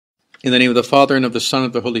In the name of the Father, and of the Son, and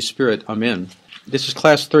of the Holy Spirit. Amen. This is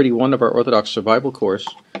class 31 of our Orthodox Survival course.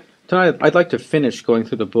 Tonight I'd like to finish going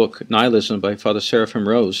through the book Nihilism by Father Seraphim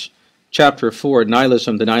Rose. Chapter 4,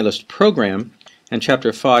 Nihilism, the Nihilist Program, and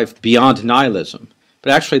Chapter 5, Beyond Nihilism.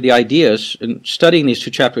 But actually the ideas, in studying these two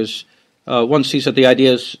chapters, one sees that the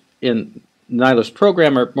ideas in the Nihilist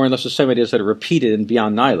Program are more or less the same ideas that are repeated in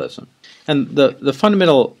Beyond Nihilism. And the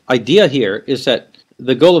fundamental idea here is that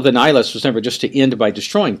the goal of the nihilists was never just to end by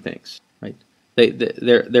destroying things, right?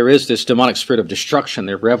 There is this demonic spirit of destruction.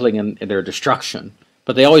 They're reveling in their destruction.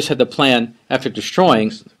 But they always had the plan, after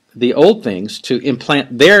destroying the old things, to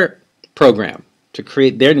implant their program, to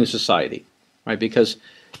create their new society, right? Because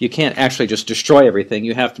you can't actually just destroy everything.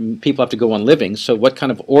 People have to go on living. So what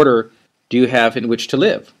kind of order do you have in which to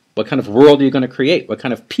live? What kind of world are you going to create? What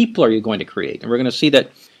kind of people are you going to create? And we're going to see that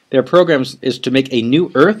their program is to make a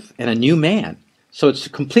new earth and a new man. So it's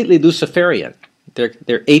completely Luciferian.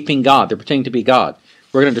 They're aping God. They're pretending to be God.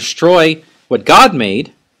 We're going to destroy what God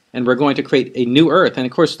made, and we're going to create a new earth. And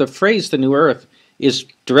of course, the phrase "the new earth" is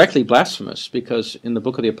directly blasphemous, because in the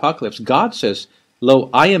book of the Apocalypse, God says, "Lo,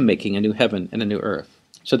 I am making a new heaven and a new earth."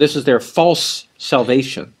 So this is their false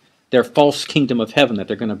salvation, their false kingdom of heaven that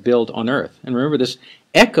they're going to build on earth. And remember, this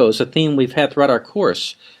echoes a theme we've had throughout our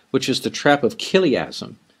course, which is the trap of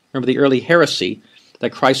Chiliasm. Remember the early heresy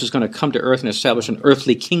that Christ is going to come to earth and establish an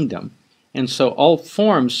earthly kingdom. And so all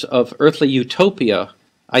forms of earthly utopia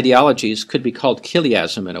ideologies could be called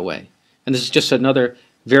Chiliasm in a way. And this is just another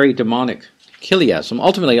very demonic Chiliasm.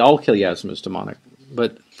 Ultimately, all Chiliasm is demonic,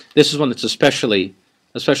 but this is one that's especially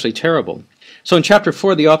terrible. So in Chapter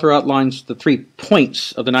 4, the author outlines the 3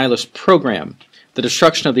 points of the nihilist program: the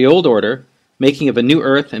destruction of the old order, making of a new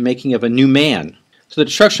earth, and making of a new man. So the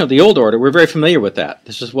destruction of the old order, we're very familiar with that.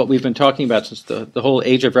 This is what we've been talking about since the whole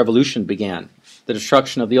age of revolution began. The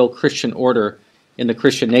destruction of the old Christian order in the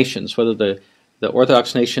Christian nations, whether the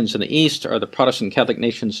Orthodox nations in the East or the Protestant Catholic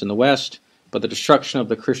nations in the West, but the destruction of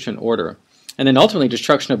the Christian order. And then ultimately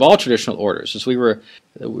destruction of all traditional orders. As we were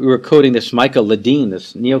quoting this Michael Ledeen,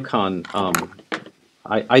 this neocon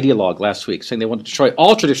ideologue last week, saying they want to destroy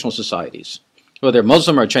all traditional societies, whether they're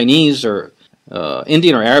Muslim or Chinese or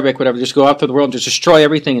Indian or Arabic, whatever. Just go out through the world and just destroy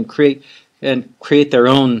everything and create their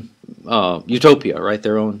own utopia, right?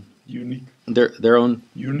 Their own unique. Their own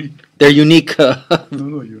unique. Their unique.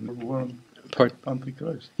 Unique one.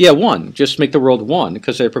 Antichrist. Yeah, one. Just make the world one,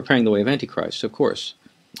 because they're preparing the way of Antichrist, of course.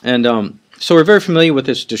 And so we're very familiar with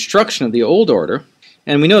this destruction of the old order,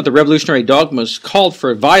 and we know that the revolutionary dogmas called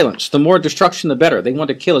for violence. The more destruction, the better. They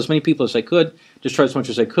wanted to kill as many people as they could, destroy as much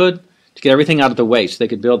as they could, to get everything out of the way so they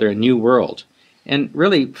could build their new world. And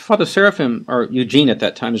really, Father Seraphim, or Eugene at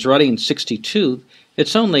that time, is writing in 62.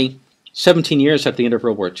 It's only 17 years after the end of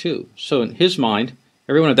World War II. So in his mind,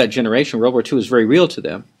 everyone of that generation, World War II was very real to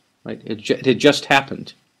them. Right? It had just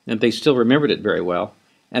happened, and they still remembered it very well.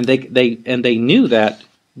 And they knew that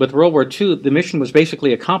with World War II, the mission was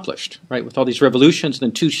basically accomplished, right? With all these revolutions and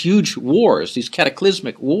then 2 huge wars, these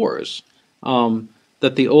cataclysmic wars,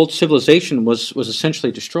 that the old civilization was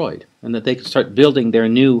essentially destroyed, and that they could start building their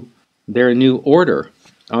new order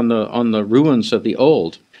on the ruins of the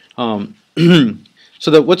old.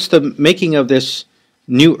 So what's the making of this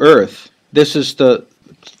new earth? This is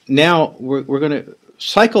now we're going to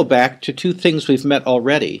cycle back to 2 things we've met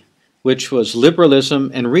already, which was liberalism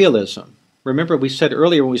and realism. Remember, we said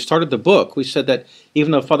earlier when we started the book, we said that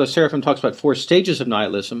even though Father Seraphim talks about 4 stages of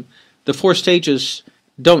nihilism, the 4 stages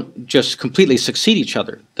don't just completely succeed each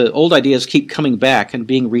other. The old ideas keep coming back and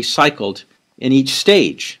being recycled in each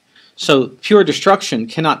stage. So pure destruction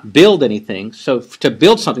cannot build anything. So to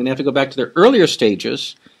build something, they have to go back to their earlier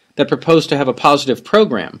stages that propose to have a positive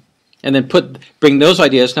program, and then bring those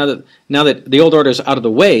ideas. Now that the old order is out of the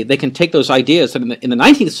way, they can take those ideas that in the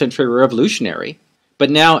 19th century were revolutionary, but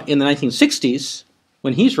now in the 1960s,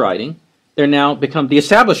 when he's writing, they're now become the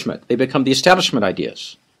establishment. They become the establishment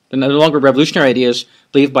ideas. They're no longer revolutionary ideas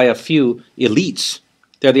believed by a few elites.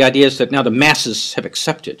 They're the ideas that now the masses have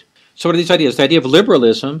accepted. So what are these ideas? The idea of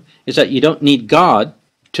liberalism is that you don't need God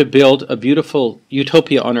to build a beautiful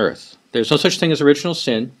utopia on earth. There's no such thing as original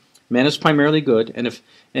sin. Man is primarily good, and if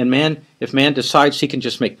man decides he can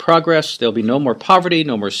just make progress, there'll be no more poverty,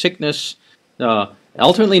 no more sickness,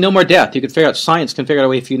 ultimately no more death. You can figure out, science can figure out a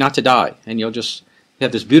way for you not to die, and you'll just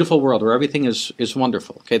have this beautiful world where everything is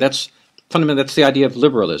wonderful. Okay, that's fundamentally, that's the idea of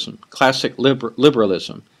liberalism, classic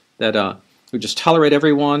liberalism, that we just tolerate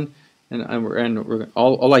everyone, and we're,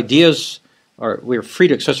 all ideas we're free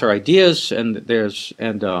to express our ideas, and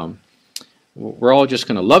we're all just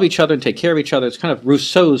going to love each other and take care of each other. It's kind of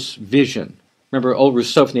Rousseau's vision. Remember old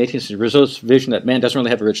Rousseau from the 18th century, Rousseau's vision that man doesn't really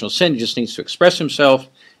have original sin, he just needs to express himself,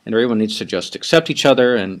 and everyone needs to just accept each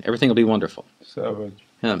other, and everything will be wonderful. Savage.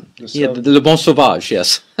 The bon sauvage,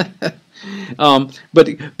 yes.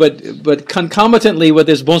 But concomitantly with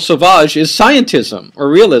this bon sauvage is scientism or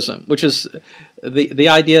realism, which is the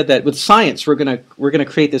idea that with science we're gonna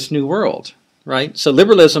create this new world, right? So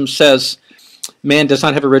liberalism says man does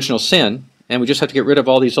not have original sin, and we just have to get rid of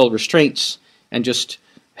all these old restraints and just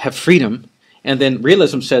have freedom. And then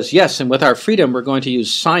realism says yes, and with our freedom we're going to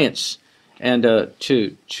use science, and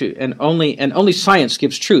only science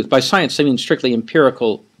gives truth. By science I mean strictly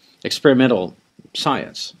empirical, experimental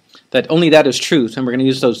science. That only that is truth, and we're going to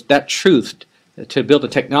use that truth to build a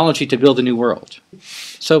technology to build a new world.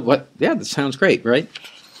 So what? Yeah, that sounds great, right?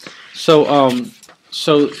 So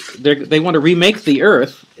they want to remake the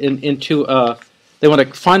earth into they want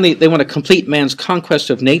to complete man's conquest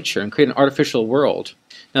of nature and create an artificial world.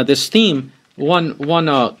 Now this theme, one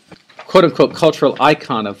quote unquote cultural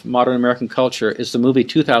icon of modern American culture is the movie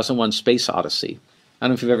 2001: Space Odyssey. I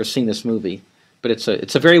don't know if you've ever seen this movie, but it's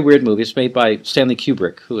a very weird movie. It's made by Stanley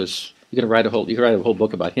Kubrick, who is you can write a whole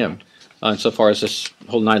book about him, insofar as this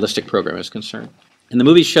whole nihilistic program is concerned. And the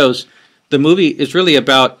movie is really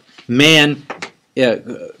about man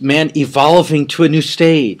evolving to a new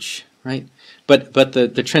stage, right? But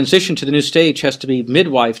the transition to the new stage has to be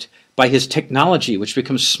midwifed by his technology, which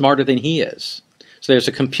becomes smarter than he is. So there's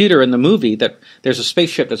a computer in the movie there's a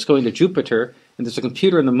spaceship that's going to Jupiter, and there's a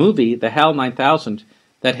computer in the movie, the HAL 9000,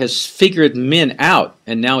 that has figured men out,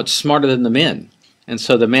 and now it's smarter than the men. And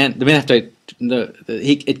so the men have to,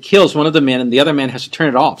 it kills one of the men, and the other man has to turn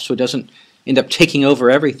it off so it doesn't end up taking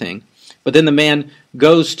over everything. But then the man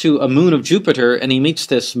goes to a moon of Jupiter, and he meets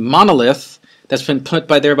this monolith that's been put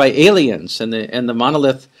by aliens, and the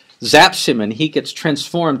monolith zaps him, and he gets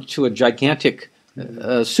transformed to a gigantic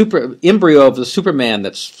super embryo of the Superman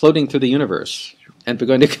that's floating through the universe, and we're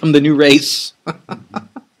going to become the new race.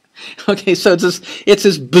 Okay, so it's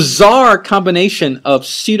this bizarre combination of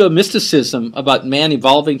pseudo-mysticism about man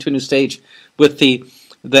evolving to a new stage with the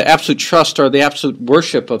absolute trust or the absolute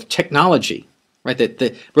worship of technology, right? That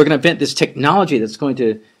we're going to invent this technology that's going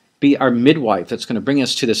to be our midwife, that's going to bring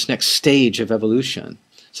us to this next stage of evolution.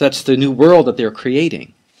 So that's the new world that they're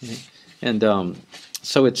creating, and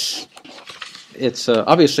so it's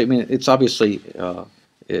obviously, I mean, it's obviously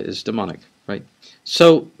is demonic, right?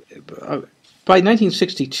 So by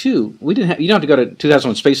 1962, you don't have to go to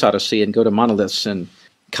 2001: Space Odyssey and go to monoliths and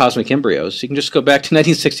cosmic embryos. You can just go back to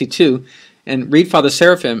 1962 and read Father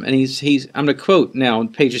Seraphim, and I'm going to quote now on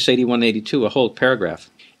pages 81 and 82, a whole paragraph.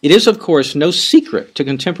 It is, of course, no secret to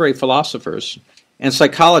contemporary philosophers and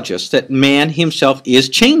psychologists that man himself is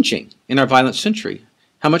changing in our violent century.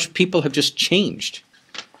 How much people have just changed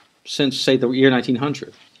since, say, the year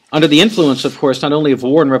 1900. Under the influence, of course, not only of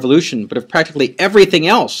war and revolution, but of practically everything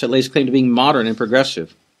else that lays claim to being modern and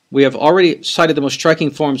progressive. We have already cited the most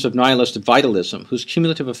striking forms of nihilist vitalism, whose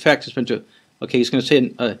cumulative effect has been to, okay, he's going to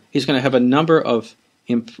say, he's going to have a number of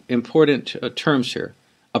important terms here.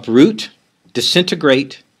 Uproot,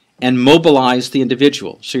 disintegrate, and mobilize the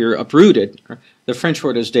individual. So you're uprooted. The French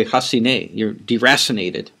word is déraciner. You're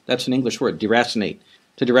deracinated. That's an English word, deracinate.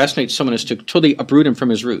 To deracinate someone is to totally uproot him from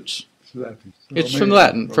his roots. It's from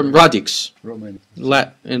Latin, from radix.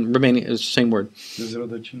 Latin and Romanian is the same word.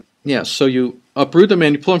 Yeah, so you uproot the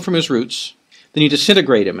man, you pull him from his roots, then you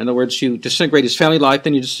disintegrate him. In other words, you disintegrate his family life,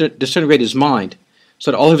 then you disintegrate his mind,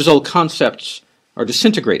 so that all of his old concepts are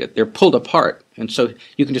disintegrated. They're pulled apart. And so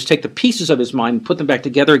you can just take the pieces of his mind and put them back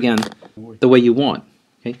together again the way you want.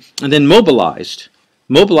 Okay? And then mobilize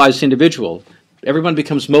the individual. Everyone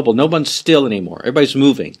becomes mobile. No one's still anymore. Everybody's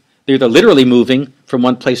moving. They're either literally moving from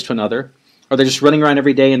one place to another, or they're just running around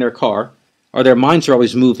every day in their car, or their minds are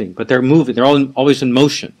always moving, but they're moving. They're always in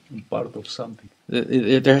motion. Part of something.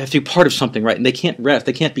 They have to be part of something, right? And they can't rest.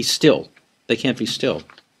 They can't be still. They can't be still.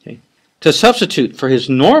 Okay? To substitute for his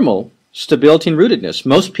normal stability and rootedness,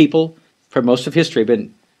 most people, for most of history, have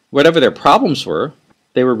been, whatever their problems were,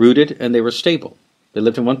 they were rooted and they were stable. They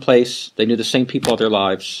lived in one place. They knew the same people all their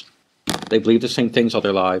lives. They believed the same things all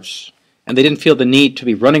their lives. And they didn't feel the need to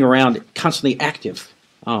be running around constantly active.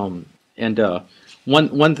 Extroversion,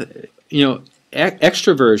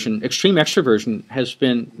 extreme extroversion, has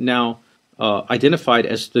been now identified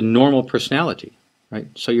as the normal personality, right?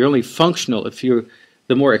 So you're only functional if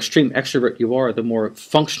the more extreme extrovert you are, the more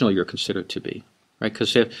functional you're considered to be, right?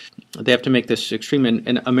 Because they have to make this extreme,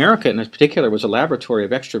 and America in particular was a laboratory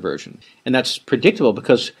of extroversion, and that's predictable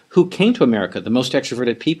because who came to America? The most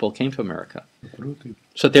extroverted people came to America.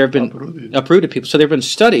 So there have been uprooted people. So there have been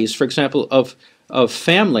studies, for example, of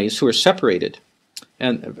families who are separated,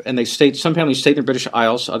 and some families stayed in the British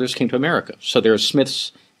Isles, others came to America. So there are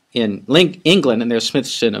Smiths in England and they're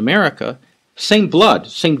Smiths in America. Same blood,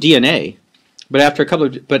 same DNA, but after a couple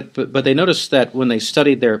of but they noticed that when they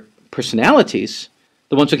studied their personalities,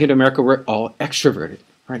 the ones who came to America were all extroverted,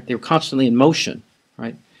 right? They were constantly in motion,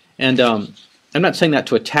 right? And I'm not saying that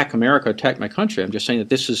to attack America, attack my country. I'm just saying that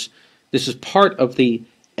this is part of the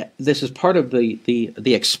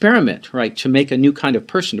experiment, right? To make a new kind of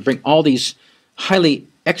person, to bring all these highly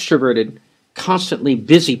extroverted, constantly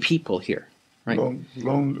busy people here, right?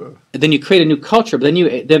 Longer. Then you create a new culture, but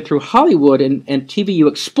then through Hollywood and TV, you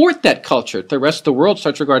export that culture. The rest of the world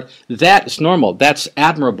starts to regard that as normal. That's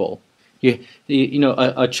admirable. You know,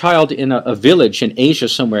 a child in a village in Asia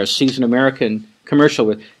somewhere sees an American commercial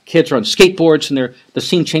with kids are on skateboards, and the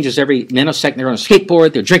scene changes every nanosecond. They're on a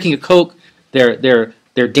skateboard. They're drinking a Coke. They're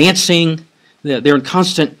dancing. They're in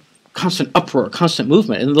constant uproar, constant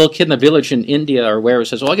movement. And the little kid in the village in India or wherever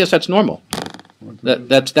says, "Well, I guess that's normal.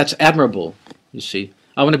 That's admirable." You see,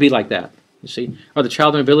 I want to be like that. You see, or the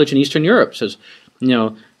child in a village in Eastern Europe says, "You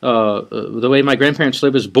know, the way my grandparents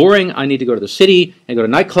live is boring. I need to go to the city and go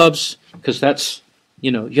to nightclubs because that's,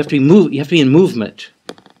 you know, you have to be in movement.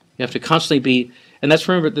 You have to constantly be." And that's,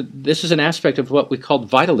 remember, this is an aspect of what we called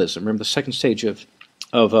vitalism. Remember the second stage of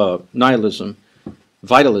nihilism,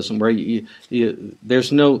 vitalism, where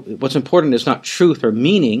there's no, what's important is not truth or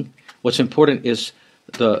meaning. What's important is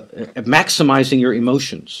the maximizing your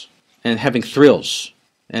emotions and having thrills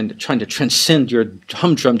and trying to transcend your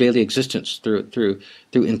humdrum daily existence through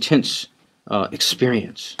intense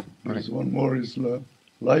experience. Right? There's one more is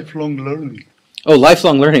lifelong learning. Oh,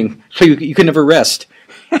 lifelong learning. So you can never rest.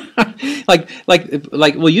 like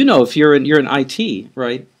well, you know, if you're in IT,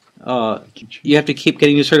 right? You have to keep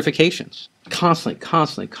getting new certifications,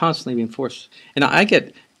 constantly being forced. And I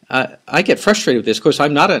get frustrated with this. Of course,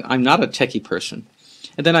 I'm not a techie person.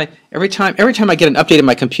 And then every time I get an update in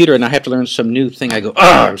my computer and I have to learn some new thing, I go,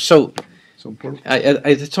 I'm so.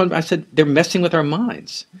 I said they're messing with our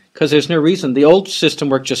minds because there's no reason. The old system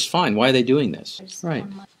worked just fine. Why are they doing this? Right?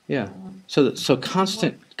 Yeah. So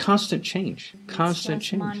constant change.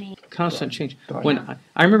 When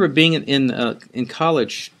I remember being in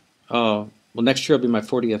college. Well, next year will be my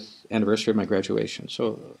 40th anniversary of my graduation.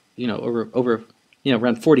 So, you know, over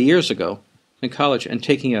around 40 years ago in college, and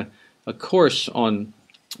taking a course on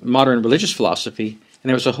modern religious philosophy, and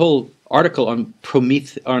there was a whole article on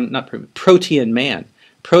Protean man.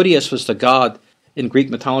 Proteus was the god in Greek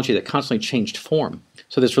mythology that constantly changed form.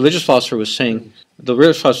 So this religious philosopher was saying,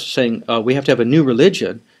 we have to have a new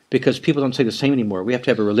religion because people don't say the same anymore. We have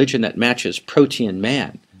to have a religion that matches Protean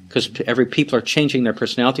man. Because people are changing their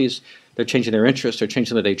personalities, they're changing their interests, they're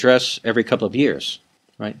changing the way they dress every couple of years,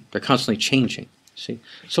 right? They're constantly changing. See,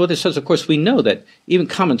 so what this says, of course, we know that even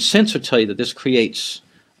common sense would tell you that this creates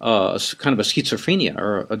kind of a schizophrenia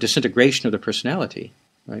or a disintegration of the personality,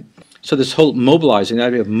 right? So this whole mobilizing, the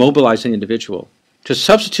idea of mobilizing the individual to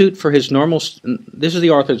substitute for his normal. This is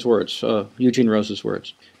the author's words, Eugene Rose's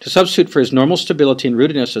words. To substitute for his normal stability and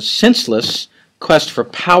rootedness, a senseless quest for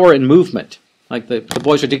power and movement. Like the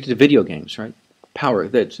boys are addicted to video games, right? Power.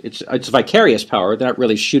 It's vicarious power. They're not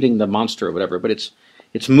really shooting the monster or whatever, but it's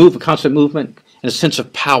constant movement and a sense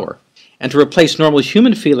of power. And to replace normal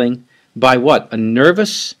human feeling by what? A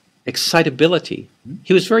nervous excitability.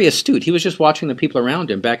 He was very astute. He was just watching the people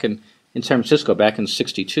around him back in San Francisco back in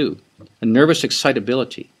 '62. A nervous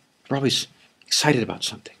excitability. We're always excited about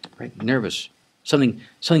something, right? Nervous. Something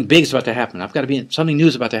big is about to happen. Something new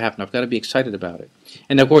is about to happen. I've got to be excited about it.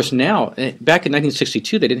 And of course now, back in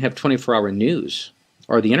 1962, they didn't have 24-hour news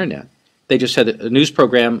or the internet. They just had a news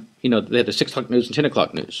program. You know, they had the 6 o'clock news and 10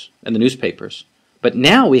 o'clock news and the newspapers. But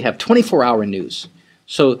now we have 24-hour news.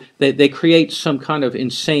 So they create some kind of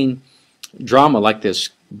insane drama like this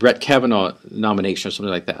Brett Kavanaugh nomination or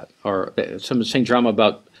something like that, or some insane drama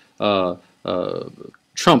about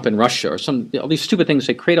Trump and Russia, or all these stupid things.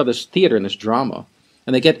 They create all this theater and this drama,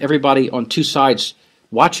 and they get everybody on two sides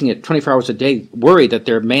watching it 24 hours a day, worried that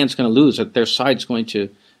their man's going to lose, that their side's going to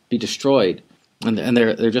be destroyed, and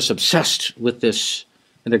they're just obsessed with this,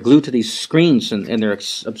 and they're glued to these screens, and they're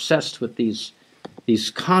obsessed with these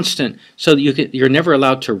constant. So you're never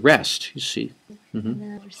allowed to rest. You see.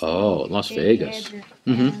 Mm-hmm. Oh, Las Vegas.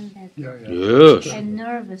 Mm-hmm. Yes. And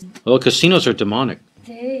nervous. Well, casinos are demonic.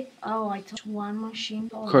 I took one machine.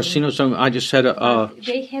 Casinos. I just had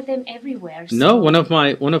they have them everywhere. So. No, one of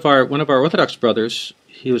our Orthodox brothers.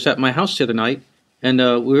 He was at my house the other night, and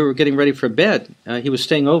we were getting ready for bed. He was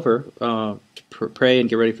staying over to pray and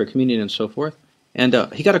get ready for communion and so forth. And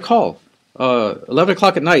he got a call. 11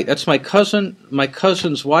 o'clock at night. That's my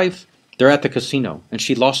cousin's wife. They're at the casino, and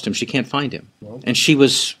she lost him. She can't find him. And she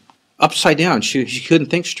was upside down. She couldn't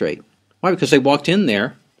think straight. Why? Because they walked in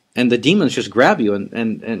there, and the demons just grab you,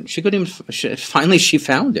 and she couldn't even. Finally, she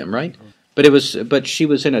found him, right? But she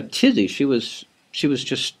was in a tizzy. She was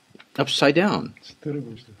just upside down. It's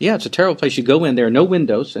terrible stuff. Yeah, it's a terrible place. You go in, there are no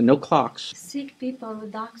windows and no clocks. Sick people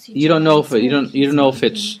with oxygen. You don't know if you don't know if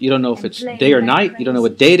it's day or night. You don't know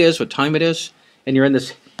what day it is, what time it is, and you're in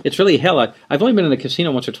this. It's really hell. I've only been in a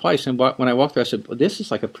casino once or twice, and when I walked there, I said, well, "This is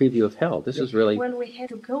like a preview of hell. This is really." When we had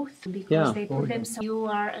to go through, because Yeah. they put them, so you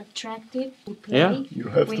are attracted to play. Yeah. You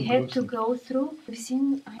have We to had go to through. go through. We've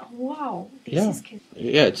seen. Wow, this Yeah. is.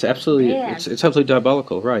 Yeah, it's absolutely Yeah. it's absolutely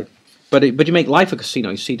diabolical, right? But you make life a casino.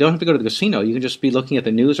 You see, you don't have to go to the casino. You can just be looking at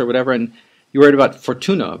the news or whatever, and you're worried about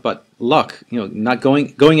fortuna, about luck. You know, not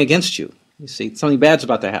going against you. You see, something bad's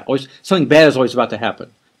about to happen. Something bad is always about to happen.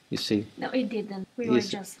 You see. No, it didn't. We You were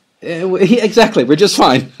see. just. Exactly, we're just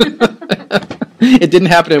fine. It didn't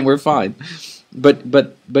happen, and we're fine. But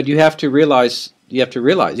you have to realize. You have to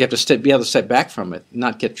be able to step back from it,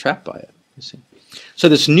 not get trapped by it. You see. So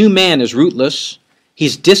this new man is rootless.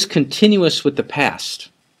 He's discontinuous with the past.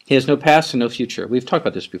 He has no past and no future. We've talked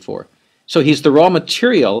about this before. So he's the raw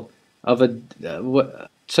material of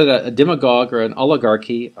so that a demagogue or an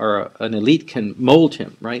oligarchy or an elite can mold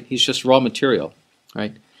him, right? He's just raw material,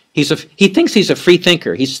 right? He thinks he's a free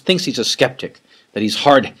thinker. He thinks he's a skeptic, that he's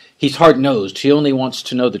hard-nosed. He only wants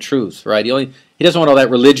to know the truth, right? He doesn't want all that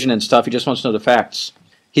religion and stuff. He just wants to know the facts.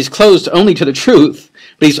 He's closed only to the truth,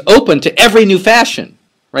 but he's open to every new fashion,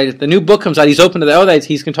 right? If the new book comes out, he's open to that.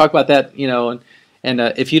 He's going to talk about that, you know, and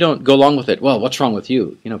if you don't go along with it, well, what's wrong with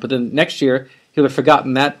you? You know, but then next year he'll have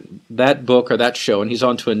forgotten that book or that show, and he's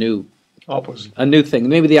on to a new thing,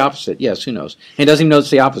 maybe the opposite. Yes, who knows? And he doesn't even know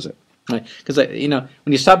it's the opposite, right? Because you know,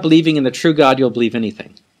 when you stop believing in the true God, you'll believe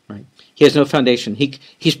anything, right? He has no foundation.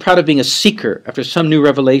 He's proud of being a seeker after some new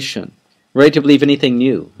revelation, ready to believe anything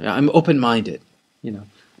new. I'm open-minded, you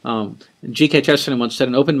know. G.K. Chesterton once said,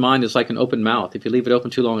 "An open mind is like an open mouth. If you leave it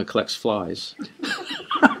open too long, it collects flies."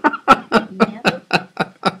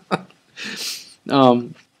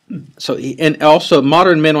 And also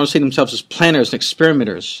modern men want to see themselves as planners and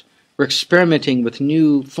experimenters. We're experimenting with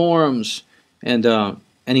new forms, and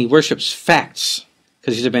he worships facts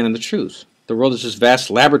because he's abandoned the truth. The world is this vast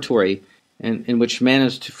laboratory in which man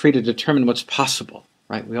is free to determine what's possible.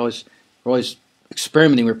 Right? We're always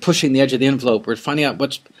experimenting. We're pushing the edge of the envelope. We're finding out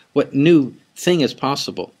what new thing is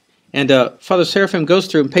possible. And Father Seraphim goes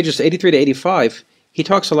through in pages 83 to 85. He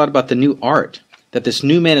talks a lot about the new art, that this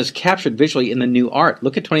new man is captured visually in the new art.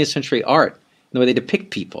 Look at 20th century art, the way they depict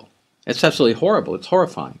people. It's absolutely horrible. It's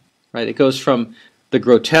horrifying, right? It goes from the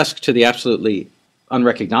grotesque to the absolutely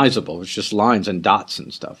unrecognizable. It's just lines and dots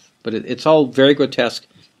and stuff. But it's all very grotesque.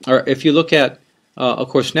 Or if you look at, of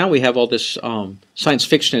course, now we have all this science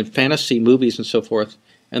fiction and fantasy movies and so forth,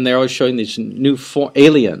 and they're always showing these new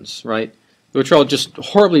aliens, right? Which are all just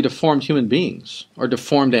horribly deformed human beings or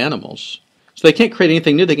deformed animals. So they can't create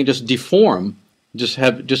anything new. They can just deform, just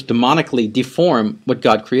demonically deform what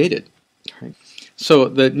God created. Right? So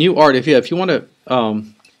the new art, if you want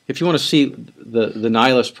to see the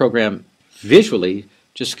Nihilist program visually,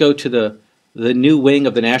 just go to the new wing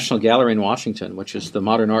of the National Gallery in Washington, which is the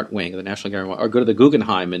modern art wing of the National Gallery, or go to the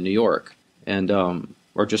Guggenheim in New York, and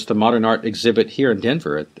or just the modern art exhibit here in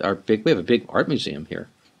Denver. We have a big art museum here,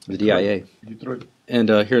 the DIA, Detroit, and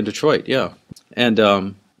here in Detroit, yeah, and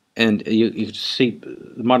you see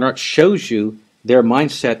the modern art shows you their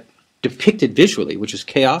mindset depicted visually, which is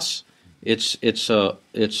chaos. It's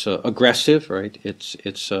aggressive, right?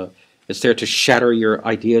 It's there to shatter your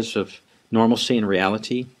ideas of normalcy and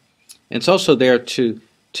reality. And it's also there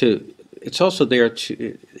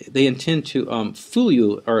they intend to fool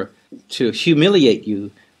you or to humiliate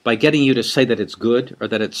you by getting you to say that it's good or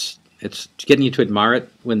that it's getting you to admire it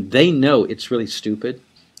when they know it's really stupid.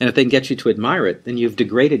 And if they can get you to admire it, then you've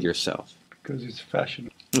degraded yourself. because it's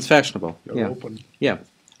fashionable. It's fashionable. You're Yeah. open. Yeah.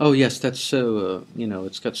 Oh yes, that's so.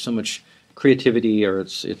 It's got so much creativity, or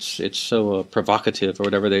it's so provocative, or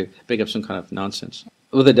whatever. They make up some kind of nonsense.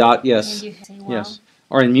 With a dot, yes, And you say, wow. yes.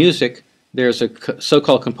 Or in music, there's a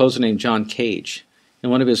so-called composer named John Cage,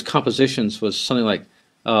 and one of his compositions was something like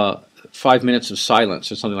 5 minutes of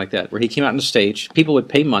silence, or something like that, where he came out on the stage. People would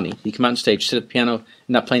pay money. He'd come out on stage, sit at the piano, and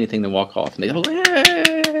not play anything, then walk off, and they go,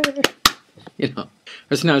 hey!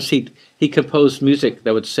 Or sometimes he composed music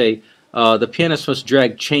that would say, the pianist must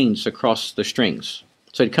drag chains across the strings.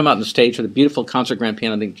 So he'd come out on the stage with a beautiful concert grand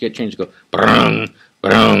piano, and then get chains go, brung,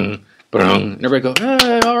 brung, brung, and everybody go,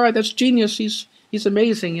 hey, all right, that's genius. He's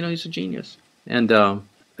amazing. He's a genius. And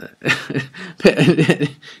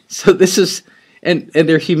so this is, and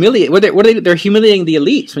they're humiliating. What are they? They're humiliating the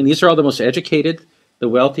elites. I mean, these are all the most educated, the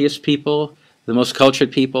wealthiest people, the most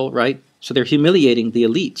cultured people, right? So they're humiliating the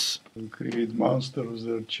elites. They create monsters,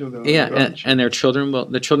 their children. Yeah, and grandchildren. and their children will,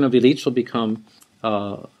 the children of the elites will become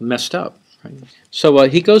messed up. Right? So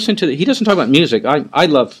he goes into he doesn't talk about music. I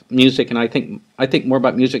love music, and I think more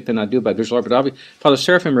about music than I do about visual art. But Father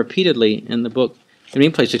Seraphim repeatedly in the book, in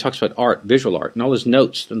many places, he talks about art, visual art, and all his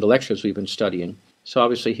notes and the lectures we've been studying. So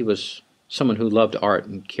obviously he was someone who loved art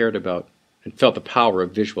and cared about and felt the power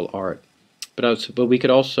of visual art. But we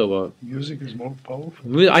could also music is more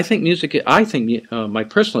powerful. I think music. I think my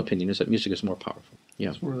personal opinion is that music is more powerful. Yeah.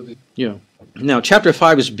 That's where they, Yeah. Now, chapter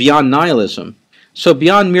 5 is beyond nihilism. So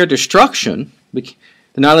beyond mere destruction, the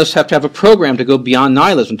nihilists have to have a program to go beyond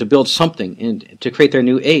nihilism, to build something and to create their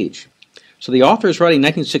new age. So the author is writing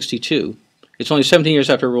 1962. It's only 17 years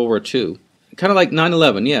after World War II. Kind of like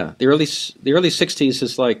 9/11, yeah. The early 60s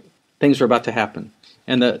is like things were about to happen.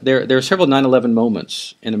 And there are several 9/11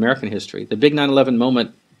 moments in American history. The big 9/11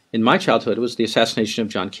 moment in my childhood was the assassination of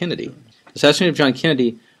John Kennedy. The assassination of John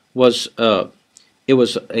Kennedy was a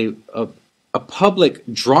public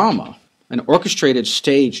drama, an orchestrated,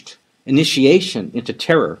 staged initiation into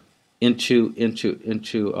terror, into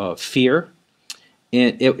fear.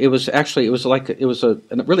 And it was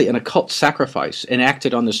really an occult sacrifice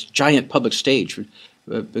enacted on this giant public stage,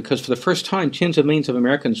 because for the first time, tens of millions of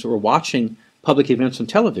Americans were watching public events on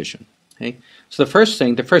television. Okay? So the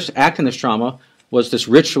first act in this drama was this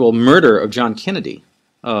ritual murder of John Kennedy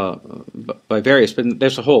by various. But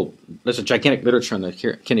there's a gigantic literature on the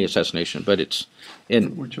Kennedy assassination. But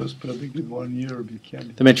which was predicted 1 year of the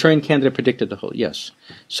candidate. The Manchurian Candidate predicted the whole. Yes.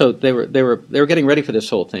 So they were getting ready for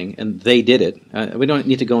this whole thing, and they did it. We don't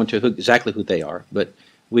need to go into exactly who they are, but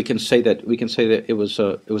we can say that it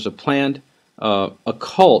was a planned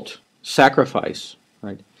occult sacrifice,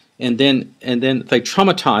 right? And then they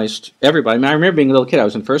traumatized everybody. I mean, I remember being a little kid. I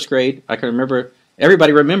was in first grade. I can remember.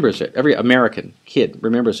 Everybody remembers it. Every American kid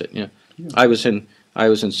remembers it. Yeah. I was in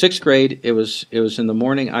sixth grade. It was in the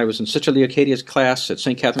morning. I was in Sister Leocadia's class at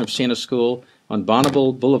St. Catherine of Siena School on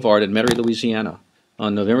Bonneville Boulevard in Metairie, Louisiana,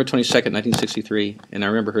 on November 22nd, 1963. And I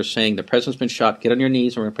remember her saying, "The president's been shot. Get on your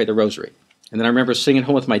knees, and we're going to pray the rosary." And then I remember singing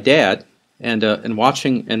home with my dad and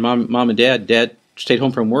watching. And mom and dad. Dad stayed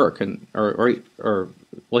home from work,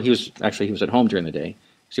 well, he was at home during the day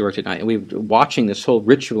because he worked at night, and we were watching this whole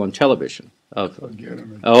ritual on television of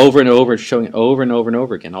over and over, showing over and over and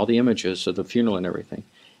over again all the images of the funeral and everything.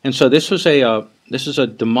 And so this is a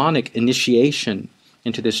demonic initiation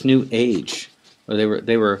into this new age.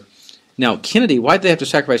 They were now Kennedy. Why did they have to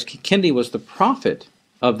sacrifice? Kennedy was the prophet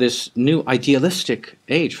of this new idealistic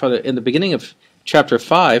age. In the beginning of chapter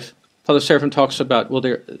 5, Father Seraphim talks about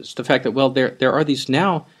the fact that there are these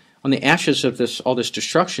now. On the ashes of all this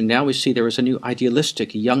destruction, now we see there is a new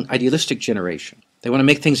young idealistic generation. They want to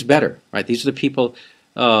make things better, right? These are the people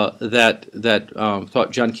that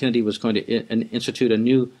thought John Kennedy was going to institute a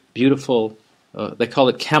new, beautiful. They call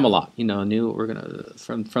it Camelot,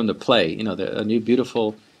 from the play, a new,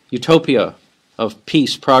 beautiful utopia of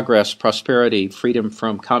peace, progress, prosperity, freedom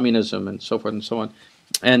from communism, and so forth and so on.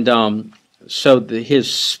 And so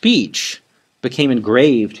his speech became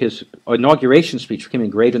engraved, his inauguration speech became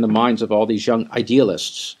engraved in the minds of all these young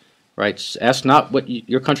idealists, right? Ask not what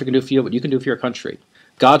your country can do for you, what you can do for your country.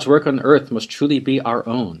 God's work on earth must truly be our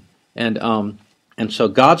own. And so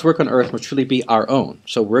God's work on earth must truly be our own.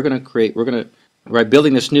 So by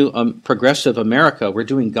building this new progressive America, we're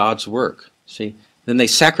doing God's work. See? Then they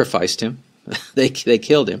sacrificed him. they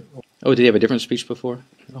killed him. Oh, did he have a different speech before?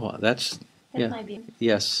 Oh, that might be.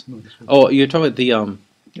 Yes. Oh, you're talking about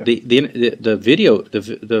the video,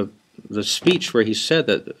 the speech where he said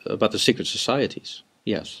that about the secret societies.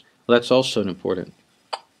 Yes, well, that's also an important.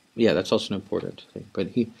 Yeah, that's also an important thing. But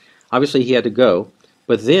he had to go.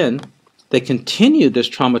 But then they continued this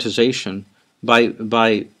traumatization by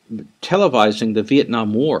televising the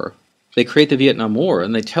Vietnam War. They create the Vietnam War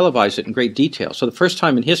and they televise it in great detail. So the first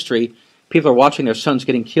time in history, people are watching their sons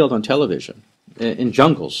getting killed on television in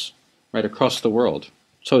jungles right across the world.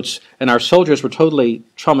 So our soldiers were totally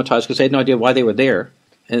traumatized because they had no idea why they were there,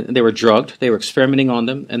 and they were drugged. They were experimenting on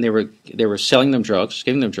them, and they were selling them drugs,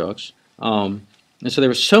 giving them drugs, and so there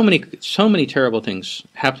were so many terrible things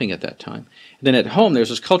happening at that time. And then at home, there's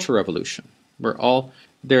this cultural revolution where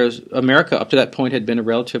America up to that point had been a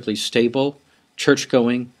relatively stable,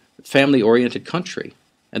 church-going, family-oriented country,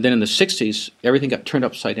 and then in the '60s, everything got turned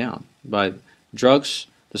upside down by drugs,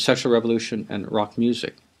 the sexual revolution, and rock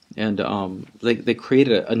music. And they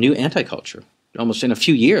created a new anti-culture almost in a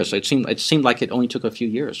few years. It seemed like it only took a few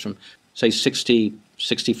years from, say,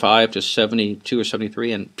 65 to 72 or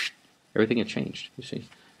 73, and everything had changed, you see.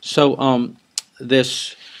 So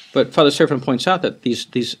but Father Seraphim points out that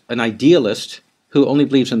an idealist who only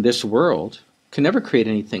believes in this world can never create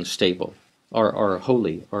anything stable or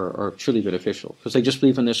holy or truly beneficial, because they just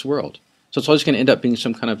believe in this world. So it's always going to end up being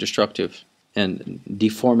some kind of destructive and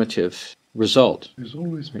deformative result. It's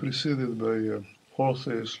always preceded by a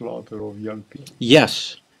wholesale slaughter of young people.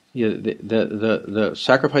 Yes. Yeah, the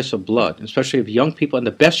sacrifice of blood, especially of young people, and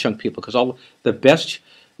the best young people, because all the best,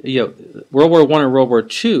 World War I and World War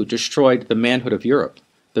II destroyed the manhood of Europe.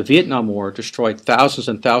 The Vietnam War destroyed thousands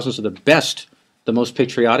and thousands of the best, the most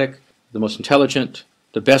patriotic, the most intelligent,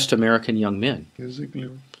 the best American young men.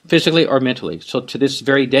 Physically or mentally. So to this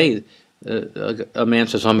very day, a man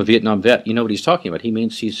says, "I'm a Vietnam vet." You know what he's talking about. He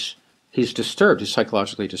means he's disturbed. He's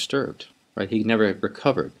psychologically disturbed. Right? He never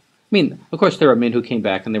recovered. I mean, of course, there are men who came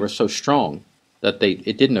back and they were so strong that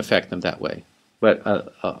it didn't affect them that way. But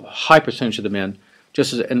a high percentage of the men,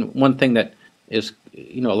 and one thing that is,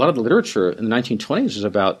 a lot of the literature in the 1920s is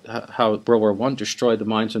about how World War I destroyed the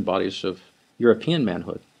minds and bodies of European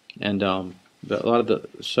manhood, and that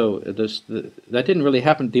didn't really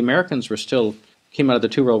happen. The Americans came out of the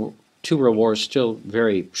two world wars still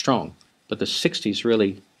very strong, but the 60s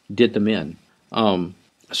really did them in.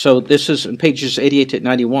 So this is in pages 88 to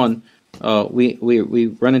 91. We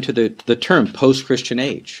run into the term post-Christian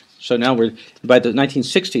age. So now by the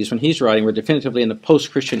 1960s, when he's writing, we're definitively in the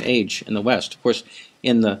post-Christian age in the West. Of course,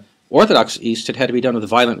 in the Orthodox East, it had to be done with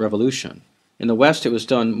violent revolution. In the West, it was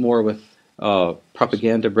done more with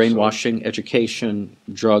propaganda, brainwashing, education,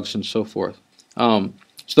 drugs, and so forth. So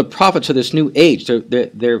the prophets of this new age,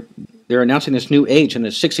 they're announcing this new age. In the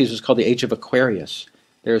 60s, it was called the Age of Aquarius.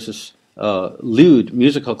 There's this lewd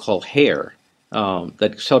musical called Hair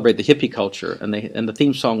that celebrated the hippie culture, and the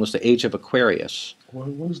theme song was the Age of Aquarius. What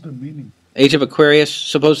was the meaning? Age of Aquarius,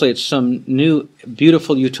 supposedly it's some new,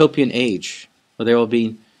 beautiful utopian age where there will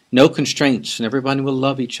be no constraints and everybody will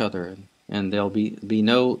love each other, and there'll be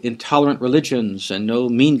no intolerant religions and no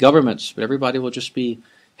mean governments, but everybody will just be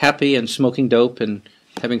happy and smoking dope and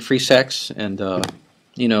having free sex and,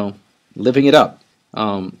 living it up.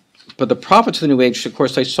 But the prophets of the New Age, of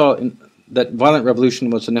course, they saw that violent revolution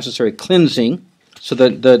was a necessary cleansing. So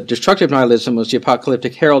the destructive nihilism was the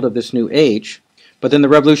apocalyptic herald of this new age. But then the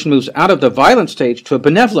revolution moves out of the violent stage to a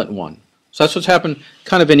benevolent one. So that's what's happened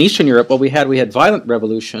kind of in Eastern Europe. Well, we had violent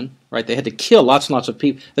revolution, right? They had to kill lots and lots of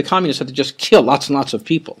people. The communists had to just kill lots and lots of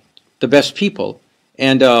people, the best people,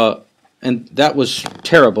 and that was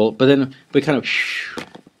terrible. But then we kind of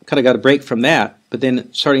got a break from that. But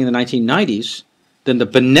then starting in the 1990s, then the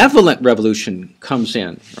benevolent revolution comes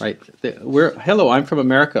in, right? Hello, I'm from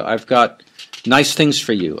America. I've got nice things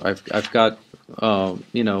for you. I've got all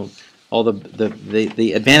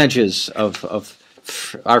the advantages of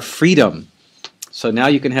our freedom. So now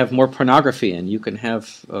you can have more pornography, and you can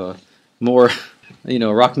have more,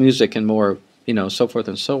 rock music, and more, so forth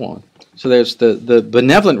and so on. So there's the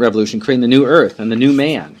benevolent revolution, creating the new earth and the new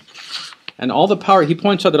man, and all the power. He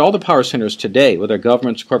points out that all the power centers today, whether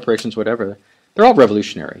governments, corporations, whatever, they're all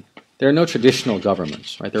revolutionary. There are no traditional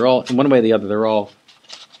governments, right? They're all, in one way or the other, they're all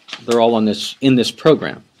in this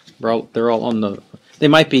program. They're all on the. They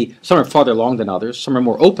might be, some are farther along than others, some are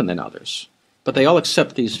more open than others, but they all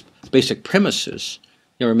accept these basic premises.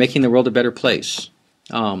 We're making the world a better place.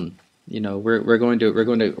 We're going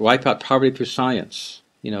to wipe out poverty through science.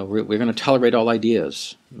 We're going to tolerate all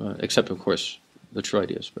ideas, except of course the true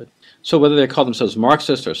ideas. But so whether they call themselves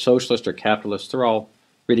Marxist or socialist or capitalist, they're all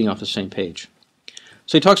reading off the same page.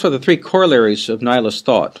 So he talks about the three corollaries of nihilist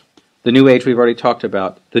thought. The New Age we've already talked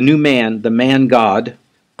about. The new man, the man-God.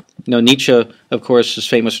 Nietzsche, of course, is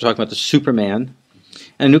famous for talking about the Superman.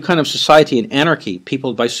 And a new kind of society, an anarchy,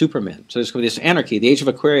 peopled by supermen. So there's going to be this anarchy. The Age of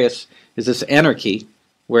Aquarius is this anarchy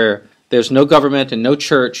where there's no government and no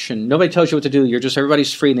church, and nobody tells you what to do.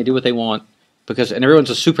 Everybody's free and they do what they want, and everyone's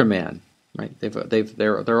a Superman, right?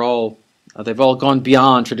 They've all gone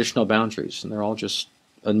beyond traditional boundaries, and they're all just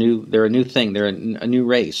they're a new thing. They're a new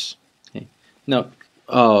race. Okay? Now,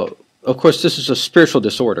 of course, this is a spiritual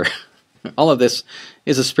disorder. All of this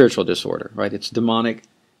is a spiritual disorder, right? It's demonic.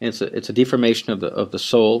 It's a deformation of the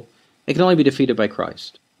soul. It can only be defeated by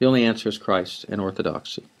Christ. The only answer is Christ and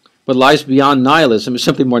orthodoxy. What lies beyond nihilism is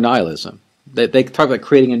simply more nihilism. They talk about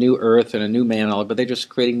creating a new earth and a new man, but they're just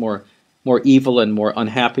creating more evil and more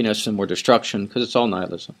unhappiness and more destruction, because it's all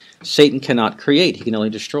nihilism. Satan cannot create; he can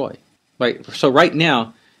only destroy. Right. So right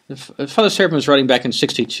now, if Father Seraphim was writing back in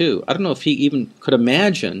 '62, I don't know if he even could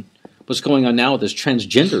imagine what's going on now with this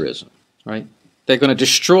transgenderism. Right? They're going to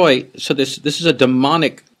destroy. So this is a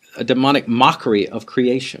demonic mockery of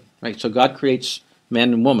creation. Right? So God creates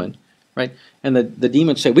man and woman. Right? And the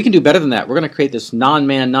demons say, we can do better than that. We're going to create this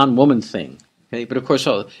non-man, non-woman thing. Okay, but of course,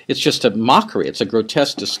 it's just a mockery. It's a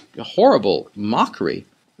grotesque, horrible mockery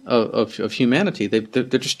of humanity. They're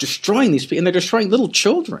just destroying these people, and they're destroying little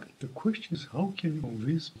children. The question is, how can you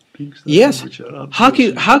convince pigs Yes, which are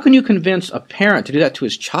how can you convince a parent to do that to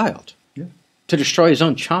his child? Yeah. To destroy his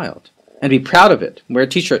own child and be proud of it? Wear a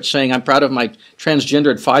T-shirt saying, "I'm proud of my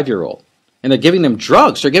transgendered 5-year-old," and they're giving them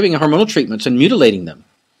drugs, they're giving hormonal treatments and mutilating them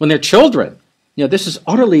when they're children. This is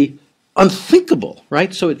utterly unthinkable,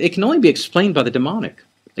 right? So it can only be explained by the demonic.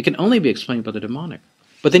 It can only be explained by the demonic.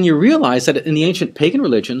 But then you realize that in the ancient pagan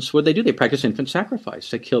religions, what do? They practice infant sacrifice.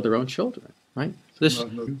 They kill their own children, right? This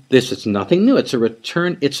is nothing new. It's a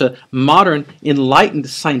return. It's a modern, enlightened,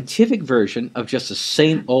 scientific version of just the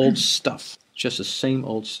same old stuff. Just the same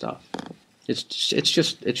old stuff. It's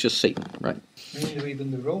just Satan, right?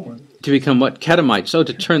 Even the Romans. To become what? Catamites. Oh,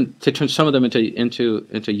 to turn some of them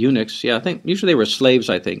into eunuchs. Yeah, I think usually they were slaves.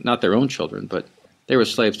 I think not their own children, but they were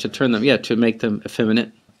slaves. To turn them, to make them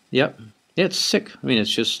effeminate. Yep. Yeah, it's sick. I mean, it's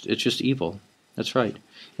just evil. That's right.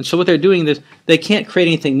 And so what they're doing is they can't create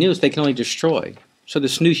anything new. They can only destroy. So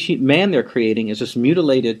this new man they're creating is this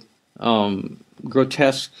mutilated,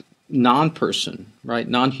 grotesque non-person, right?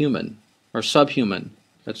 Non-human or subhuman.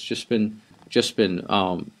 That's just been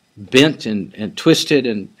bent and twisted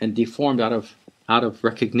and deformed out of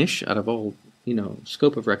recognition, out of all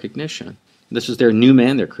scope of recognition. This is their new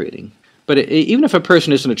man they're creating. But even if a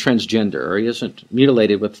person isn't a transgender or he isn't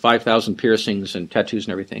mutilated with 5,000 piercings and tattoos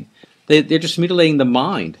and everything, they're just mutilating the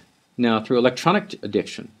mind now through electronic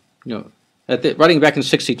addiction. Writing back in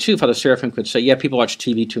 '62, Father Seraphim could say, yeah, people watch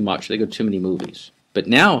TV too much, they go to too many movies. But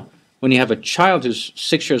now, when you have a child who's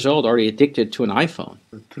 6 years old already addicted to an iPhone,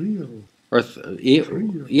 a 3-year-old. Or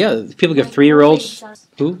people give 3-year-olds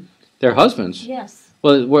who? Their husbands. Yes.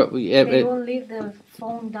 Well, they will leave the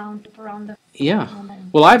phone down around the. Yeah.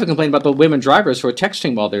 Well, I have a complaint about the women drivers who are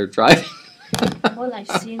texting while they're driving. Well, I've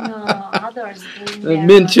seen others doing their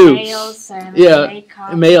men too. nails and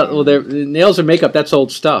makeup. makeup. Well, their nails and makeup, that's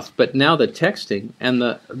old stuff. But now the texting and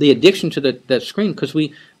the addiction to that screen, because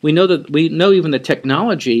we know even the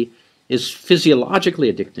technology is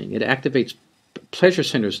physiologically addicting. It activates pleasure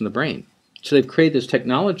centers in the brain. So they've created this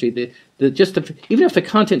technology even if the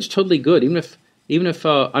content's totally good, even if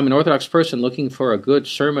I'm an Orthodox person looking for a good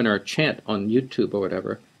sermon or a chant on YouTube or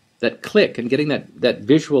whatever, that click and getting that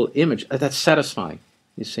visual image, that's satisfying,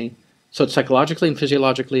 you see? So it's psychologically and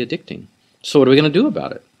physiologically addicting. So what are we going to do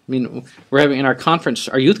about it? I mean, we're having in our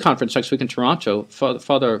youth conference next week in Toronto,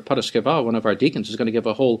 Father Padaskeval, one of our deacons, is going to give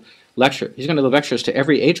a whole lecture. He's going to give lectures to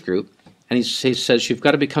every age group, and he says you've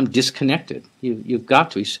got to become disconnected. You've got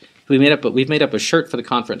to. We've made up a shirt for the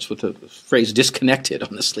conference with the phrase "disconnected"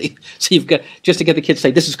 on the sleeve. So you've got just to get the kids to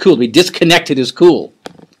say this is cool. To be disconnected is cool.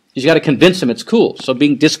 You got to convince them it's cool. So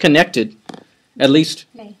being disconnected, at least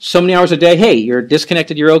so many hours a day. Hey, you're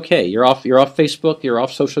disconnected. You're okay. You're off Facebook. You're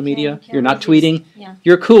off social media. You're not tweeting. Yeah.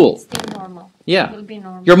 You're cool. It's still normal. Yeah. It'll be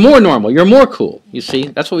normal. You're more normal. You're more cool. You see,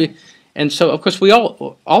 that's what we. And so, of course, we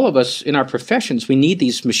all of us in our professions, we need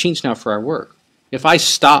these machines now for our work. If I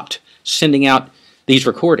stopped sending out these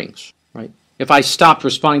recordings, right? If I stopped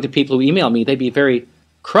responding to people who email me, they'd be very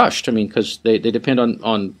crushed. I mean, because they depend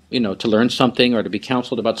on to learn something or to be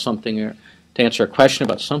counseled about something or to answer a question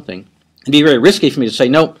about something. It'd be very risky for me to say,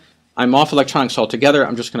 no, I'm off electronics altogether.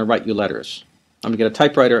 I'm just going to write you letters. I'm going to get a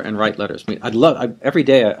typewriter and write letters. I mean, every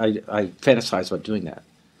day I fantasize about doing that.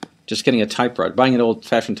 Just getting a typewriter, buying an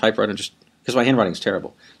old-fashioned typewriter, just because my handwriting's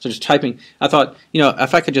terrible. So just typing. I thought,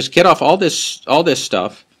 if I could just get off all this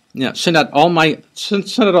stuff, send out all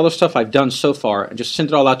the stuff I've done so far, and just send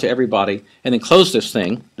it all out to everybody, and then close this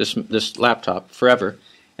thing, this laptop, forever,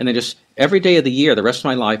 and then just every day of the year, the rest of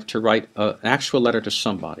my life, to write an actual letter to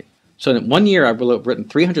somebody. So in 1 year, I've written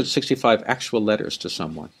 365 actual letters to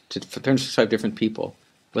someone, to 365 different people,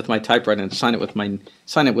 with my typewriter, and sign it with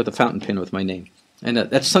a fountain pen with my name. And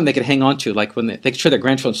that's something they could hang on to, like when they could show their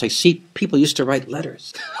grandchildren and say, see, people used to write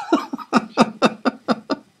letters.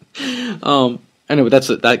 Anyway,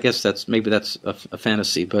 I guess that's a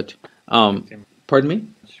fantasy, but pardon me?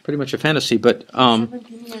 It's pretty much a fantasy, but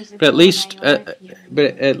at least there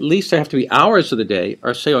have to be hours of the day,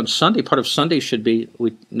 or say on Sunday, part of Sunday should be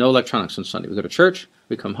no electronics on Sunday. We go to church,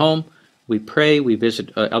 we come home, we pray, we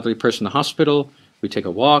visit an elderly person in the hospital, we take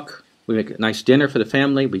a walk, we make a nice dinner for the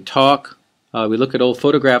family, we talk. We look at old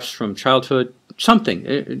photographs from childhood,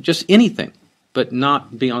 something, just anything, but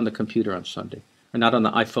not be on the computer on Sunday, or not on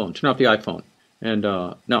the iPhone. Turn off the iPhone. And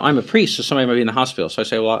now I'm a priest, so somebody might be in the hospital. So I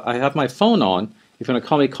say, well, I have my phone on. If you want to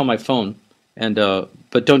call me, call my phone. And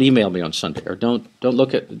but don't email me on Sunday, or don't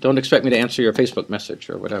expect me to answer your Facebook message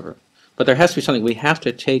or whatever. But there has to be something. We have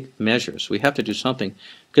to take measures. We have to do something.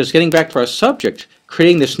 Because getting back to our subject,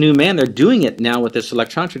 creating this new man, they're doing it now with this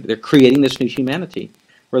electronic. They're creating this new humanity,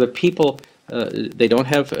 where the people they don't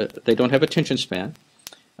have attention span.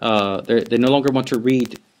 They no longer want to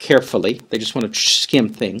read carefully. They just want to skim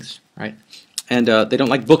things, right? And they don't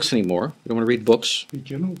like books anymore. They don't want to read books. They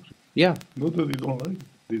cannot. Yeah. Not that they don't like it.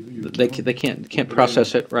 They can't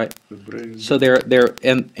process it, right? The brain. So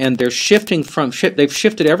they're shifting from they've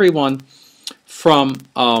shifted everyone from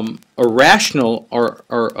a rational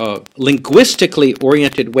or linguistically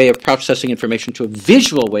oriented way of processing information to a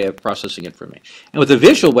visual way of processing information. And with the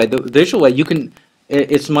visual way you can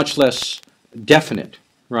it's much less definite,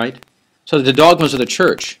 right? So the dogmas of the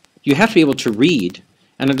church, you have to be able to read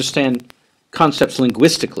and understand concepts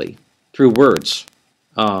linguistically through words,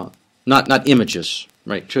 not images,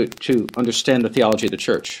 right? To understand the theology of the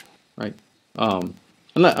church, right?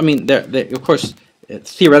 I mean, of course,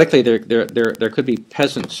 theoretically, there could be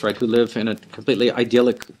peasants, right, who live in a completely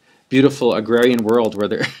idyllic, beautiful agrarian world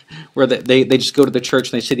where they just go to the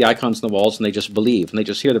church and they see the icons on the walls and they just believe, and they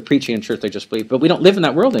just hear the preaching in church, they just believe. But we don't live in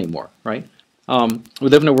that world anymore, right? We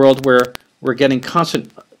live in a world where we're getting constant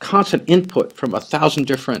input from 1,000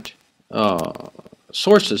 different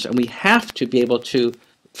sources, and we have to be able to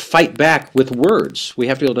fight back with words. We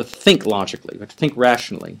have to be able to think logically. We have to think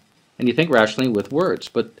rationally. And you think rationally with words.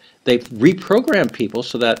 But they've reprogrammed people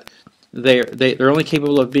so that they're only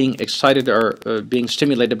capable of being excited or being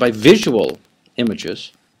stimulated by visual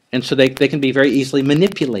images. And so they can be very easily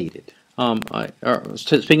manipulated.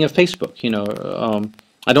 Speaking of Facebook,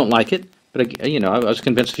 I don't like it. But, I was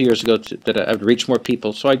convinced a few years ago that I would reach more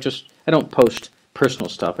people. So I don't post personal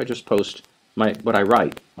stuff. I just post what I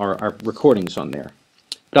write, our recordings on there.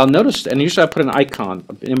 But I'll notice, and usually I put an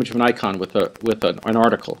image of an icon with an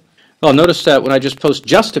article. Well, I'll notice that when I just post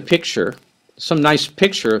just a picture, some nice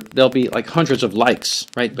picture, there'll be like hundreds of likes,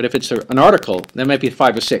 right? But if it's an article, there might be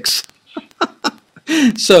 5 or 6.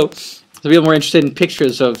 So people are more interested in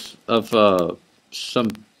pictures of some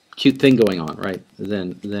cute thing going on, right,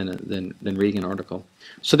 than reading an article.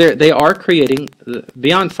 So they are creating,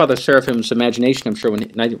 beyond Father Seraphim's imagination, I'm sure, when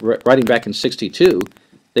writing back in '62,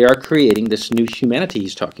 they are creating this new humanity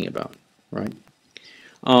he's talking about, right?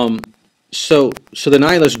 So the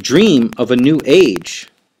nihilists dream of a new age.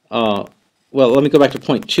 Well, let me go back to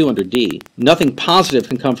point 2 under D. Nothing positive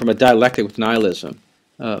can come from a dialectic with nihilism.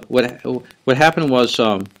 What happened was,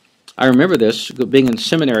 I remember this, being in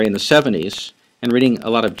seminary in the 70s and reading a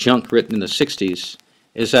lot of junk written in the 60s,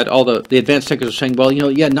 is that all the advanced thinkers were saying, well,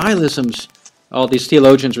 nihilism's, all these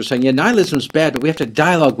theologians were saying, nihilism's bad, but we have to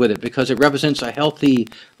dialogue with it because it represents a healthy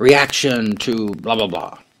reaction to blah, blah,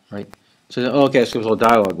 blah, right? So, okay, so we'll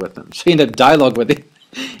dialogue with them. So you end up dialogue with it,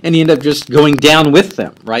 and you end up just going down with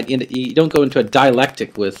them, right? You don't go into a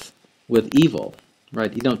dialectic with evil,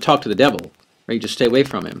 right? You don't talk to the devil, right? You just stay away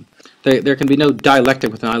from him. There can be no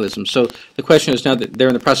dialectic with nihilism. So the question is, now that they're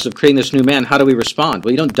in the process of creating this new man, how do we respond?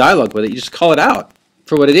 Well, you don't dialogue with it. You just call it out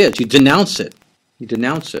for what it is. You denounce it. You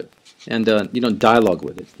denounce it. And you don't dialogue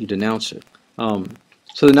with it. You denounce it.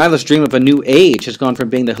 So the nihilist dream of a new age has gone from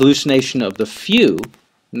being the hallucination of the few,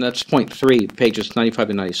 and that's point 3, pages 95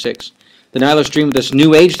 and 96. The nihilist dream of this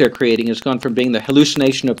new age they're creating has gone from being the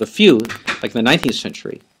hallucination of the few, like in the 19th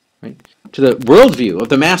century, right, to the worldview of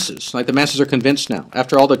the masses. Like the masses are convinced now.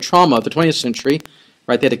 After all the trauma of the 20th century,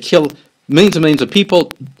 right, they had to kill millions and millions of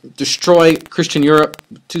people, destroy Christian Europe,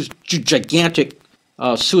 two gigantic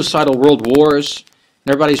suicidal world wars.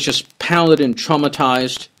 And everybody's just pounded and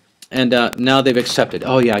traumatized, and now they've accepted.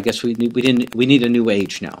 Oh yeah, I guess we need a new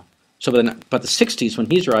age now. So, but the 60s, when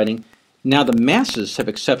he's writing, now the masses have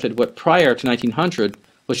accepted what prior to 1900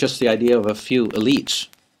 was just the idea of a few elites.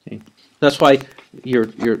 Okay? That's why you're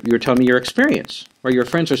telling me your experience, where your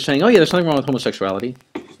friends are saying, "Oh yeah, there's nothing wrong with homosexuality."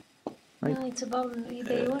 Right? No, it's about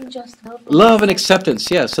they want just love and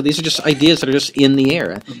acceptance. Yeah. So these are just ideas that are just in the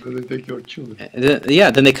air. And then they take your children.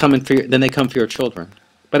 Yeah. Then they come for your children.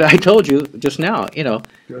 But I told you just now, You're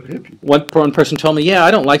happy. one person told me, yeah,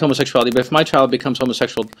 I don't like homosexuality, but if my child becomes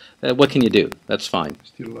homosexual, what can you do? That's fine.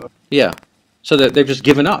 Still love. Yeah. So that they've just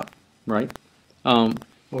given up, right?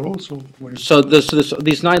 Or also,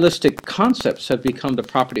 these nihilistic concepts have become the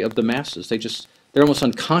property of the masses. They're almost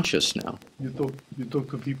unconscious now. you talk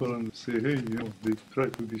to people and say, hey, they try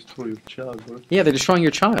to destroy your child, right? Yeah, they're destroying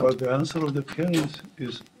your child. But the answer of the parents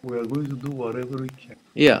is, we are going to do whatever we can.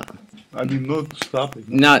 Yeah. I mean, not stop it.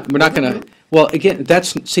 We're not going to. Well, again,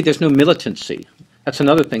 there's no militancy. That's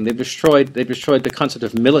another thing. They've destroyed the concept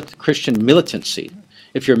of Christian militancy.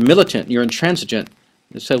 If you're militant, you're intransigent.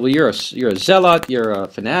 They said, well, you're a zealot, you're a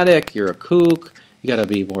fanatic, you're a kook. You got to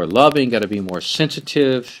be more loving, got to be more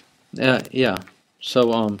sensitive. Yeah.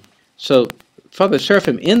 So Father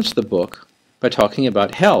Seraphim ends the book by talking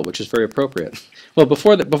about hell, which is very appropriate. Well,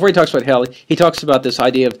 before he talks about hell, he talks about this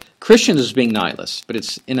idea of Christians as being nihilists, but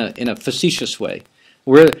it's in a facetious way.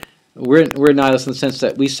 We're nihilists in the sense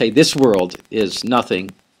that we say this world is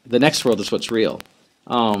nothing, the next world is what's real.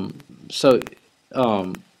 So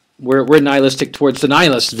we're nihilistic towards the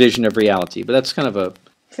nihilist vision of reality, but that's kind of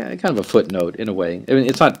a footnote in a way. I mean,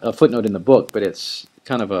 it's not a footnote in the book, but it's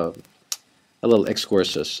kind of a little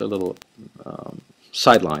excursus, a little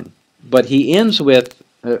sideline. But he ends with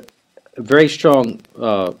very strong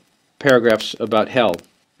paragraphs about hell.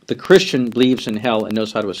 The Christian believes in hell and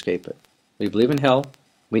knows how to escape it. We believe in hell,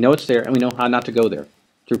 we know it's there, and we know how not to go there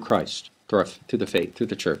through Christ, through the faith, through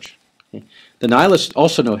the church. Okay? The nihilists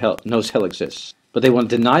also knows hell exists, but they want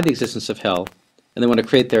to deny the existence of hell, and they want to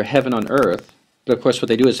create their heaven on earth. But of course, what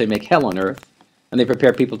they do is they make hell on earth, and they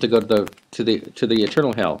prepare people to go to the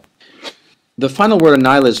eternal hell. The final word of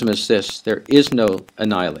nihilism is this: there is no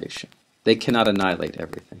annihilation. They cannot annihilate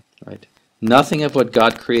everything. Right? Nothing of what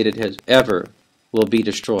God created has ever will be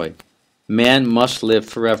destroyed. Man must live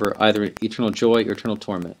forever, either eternal joy or eternal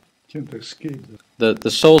torment. Can't escape that.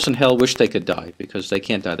 The souls in hell wish they could die, because they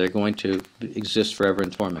can't die. They're going to exist forever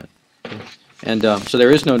in torment. And so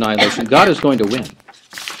there is no annihilation. God is going to win.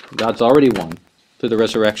 God's already won through the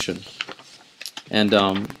resurrection. And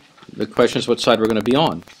the question is what side we're going to be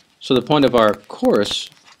on. So the point of our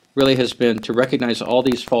course really has been to recognize all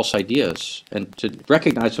these false ideas, and to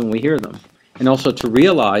recognize when we hear them, and also to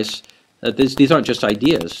realize that these aren't just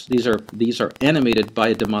ideas. These are animated by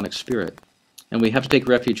a demonic spirit, and we have to take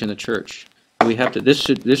refuge in the church. We have to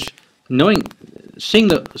seeing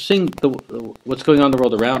what's going on in the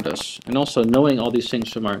world around us, and also knowing all these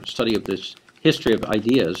things from our study of this history of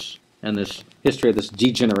ideas and this history of this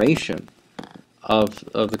degeneration of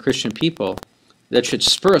the Christian people, that should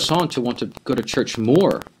spur us on to want to go to church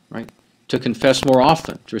more, right? To confess more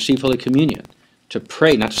often, to receive Holy Communion, to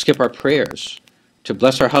pray, not to skip our prayers, to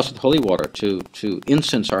bless our house with holy water, to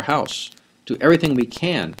incense our house, do everything we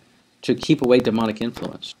can to keep away demonic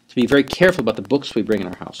influence, to be very careful about the books we bring in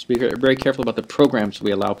our house, to be very, very careful about the programs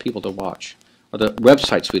we allow people to watch, or the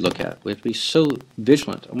websites we look at. We have to be so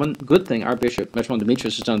vigilant. And one good thing our Bishop, Metropolitan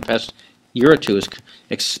Demetrius, has done the past year or two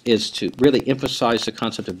is to really emphasize the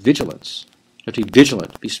concept of vigilance. You have to be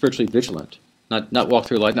vigilant, be spiritually vigilant, not walk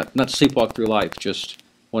through life, not sleepwalk through life, just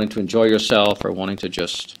wanting to enjoy yourself or wanting to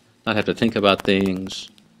just not have to think about things.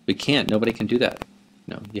 We can't. Nobody can do that.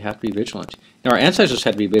 No, you have to be vigilant. Now, our ancestors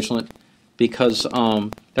had to be vigilant because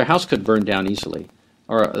their house could burn down easily,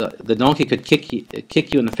 or the donkey could kick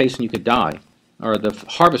you in the face and you could die, or the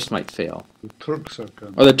harvest might fail. The Turks are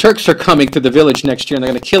coming. Or the Turks are coming to the village next year and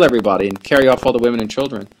they're going to kill everybody and carry off all the women and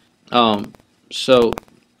children. So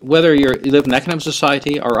whether you live in that kind of a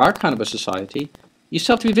society or our kind of a society, you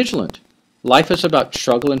still have to be vigilant. Life is about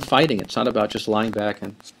struggle and fighting. It's not about just lying back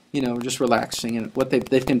and just relaxing. And what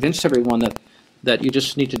they've convinced everyone that you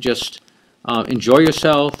just need to just enjoy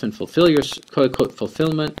yourself and fulfill your quote-unquote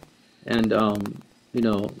fulfillment, and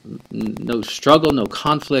no struggle, no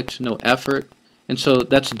conflict, no effort, and so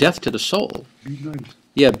that's death to the soul. Be nice.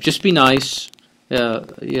 Yeah, just be nice.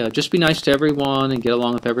 Just be nice to everyone and get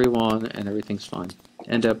along with everyone, and everything's fine.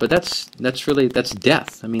 And but that's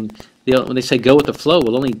death. I mean, when they say go with the flow,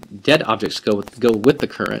 well, only dead objects go with the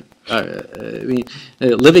current.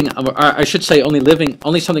 Living, I should say,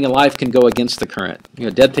 only something alive can go against the current.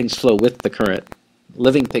 Dead things flow with the current.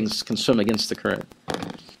 Living things can swim against the current.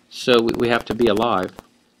 So we have to be alive.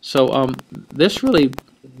 So this really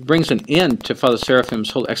brings an end to Father Seraphim's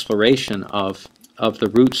whole exploration of the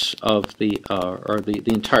roots of the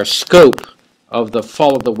entire scope of the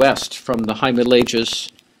fall of the West from the High Middle Ages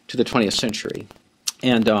to the 20th century.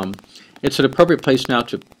 And it's an appropriate place now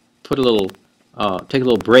to take a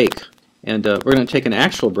little break. And we're going to take an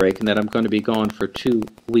actual break, in that I'm going to be gone for 2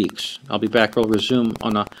 weeks. I'll be back. We'll resume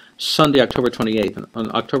on a Sunday, October 28th. And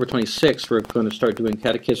on October 26th, we're going to start doing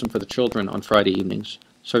catechism for the children on Friday evenings.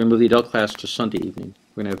 So we're going to move the adult class to Sunday evening.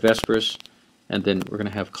 We're going to have Vespers, and then we're going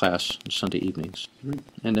to have class on Sunday evenings.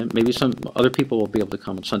 And then maybe some other people will be able to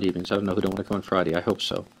come on Sunday evenings. I don't know who don't want to come on Friday. I hope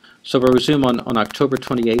so. So we'll resume on October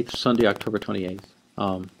 28th, Sunday, October 28th.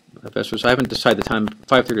 Vespers. I haven't decided the time,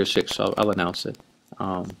 5:30 or 6, so I'll announce it.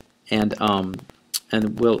 And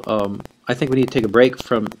we'll. I think we need to take a break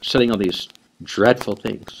from studying all these dreadful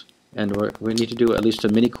things, and we need to do at least a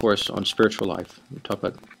mini course on spiritual life. We talk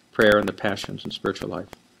about prayer and the passions and spiritual life,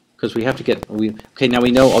 because we have to get. Now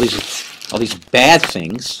we know all these bad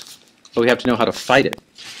things, but we have to know how to fight it.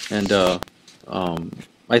 And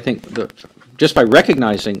I think just by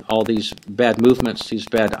recognizing all these bad movements, these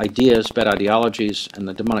bad ideas, bad ideologies, and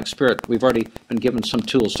the demonic spirit, we've already been given some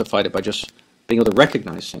tools to fight it by just being able to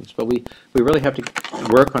recognize things. But we really have to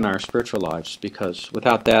work on our spiritual lives, because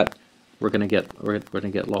without that, we're going to get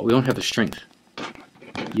lost. We don't have the strength.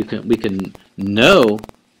 We can know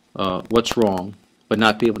what's wrong, but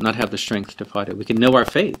not have the strength to fight it. We can know our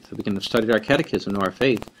faith. We can have studied our catechism, know our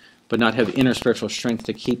faith, but not have inner spiritual strength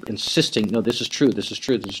to keep insisting, no, this is true, this is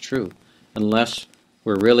true, this is true, unless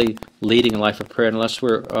we're really leading a life of prayer, unless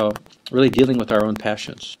we're really dealing with our own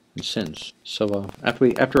passions and sins. So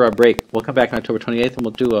after our break, we'll come back on October 28th, and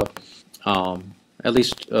we'll do at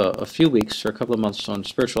least a few weeks or a couple of months on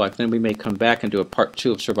spiritual life. Then we may come back and do a part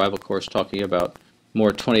 2 of Survival Course, talking about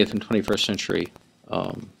more 20th and 21st century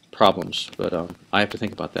problems. But I have to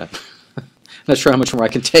think about that. Not sure how much more I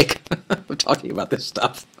can take of talking about this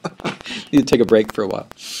stuff. Need to take a break for a while.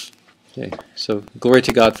 Okay, so glory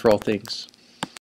to God for all things.